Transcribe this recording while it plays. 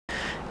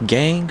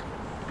gang,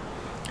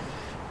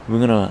 we're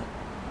gonna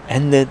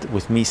end it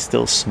with me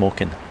still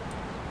smoking.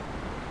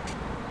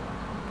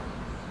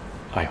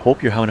 I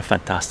hope you're having a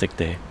fantastic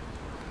day.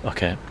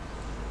 Okay,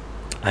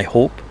 I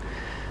hope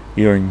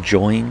you're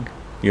enjoying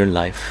your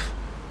life.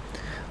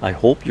 I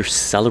hope you're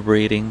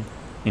celebrating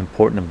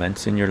important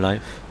events in your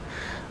life.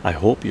 I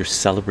hope you're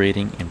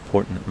celebrating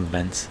important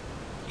events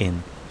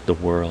in the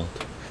world.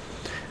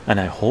 And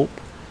I hope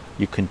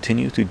you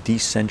continue to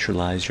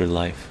decentralize your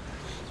life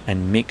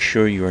and make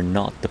sure you are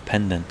not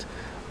dependent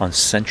on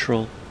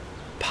central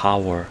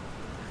power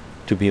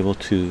to be able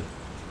to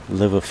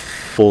live a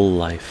full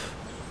life,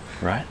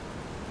 right?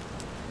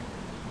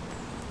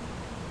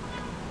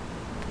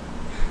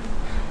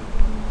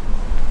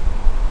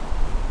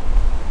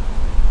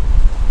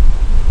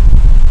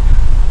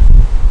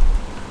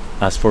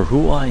 As for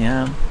who I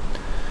am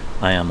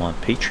on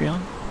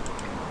Patreon,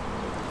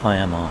 I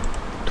am on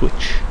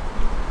Twitch,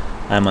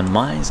 I am on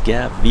Minds,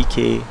 Gab,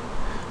 VK,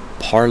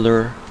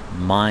 Parlor,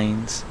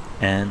 Minds,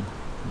 and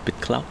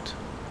Bitclout.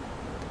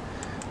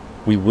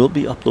 We will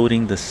be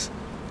uploading this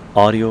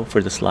audio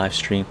for this live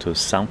stream to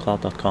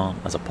soundcloud.com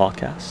as a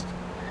podcast,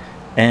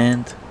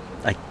 and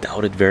I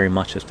doubt it very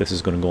much if this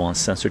is going to go on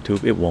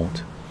CensorTube. It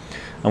won't.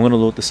 I'm going to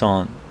load this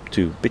on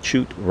to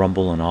BitChute,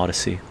 Rumble, and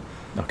Odyssey.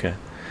 Okay,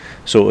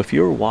 so if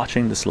you're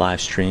watching this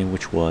live stream,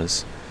 which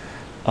was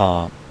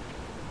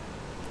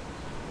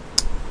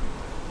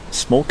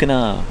smoking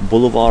a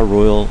Boulevard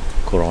Royal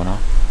Corona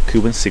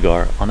Cuban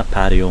cigar on a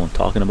patio and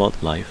talking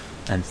about life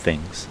and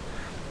things,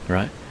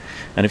 right?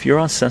 And if you're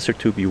on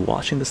CensorTube, you're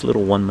watching this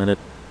little 1 minute,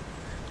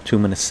 2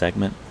 minute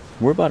segment.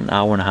 We're about an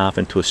hour and a half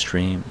into a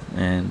stream,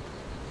 and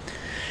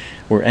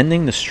we're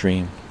ending the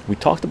stream. We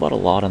talked about a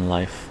lot in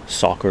life: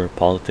 soccer,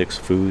 politics,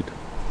 food,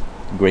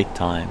 great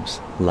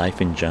times,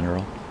 life in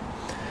general.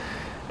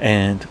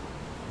 And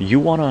you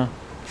want to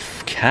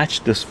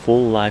catch this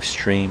full live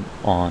stream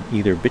on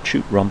either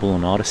BitChute, Rumble,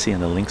 and Odyssey,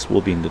 and the links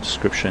will be in the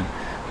description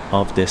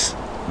of this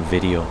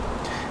video,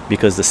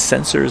 because the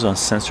censors on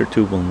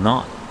CensorTube will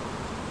not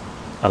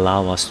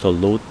allow us to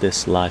load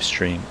this live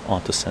stream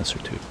onto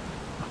CensorTube.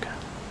 Okay.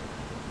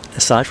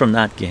 Aside from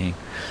that, gang,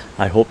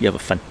 I hope you have a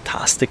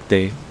fantastic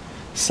day.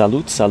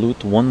 Salute,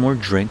 salute. One more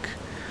drink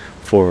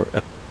for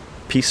a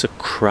piece of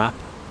crap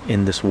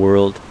in this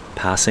world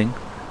passing.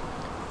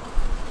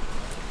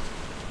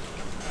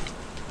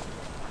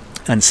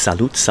 And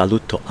salute,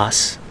 salute to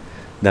us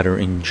that are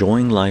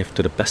enjoying life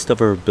to the best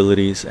of our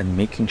abilities and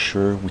making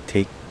sure we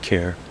take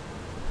care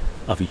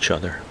of each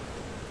other.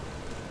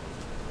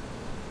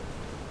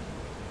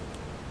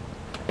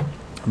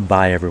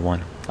 Bye,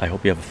 everyone. I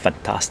hope you have a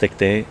fantastic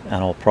day, and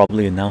I'll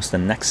probably announce the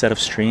next set of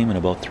stream in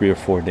about 3 or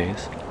 4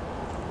 days.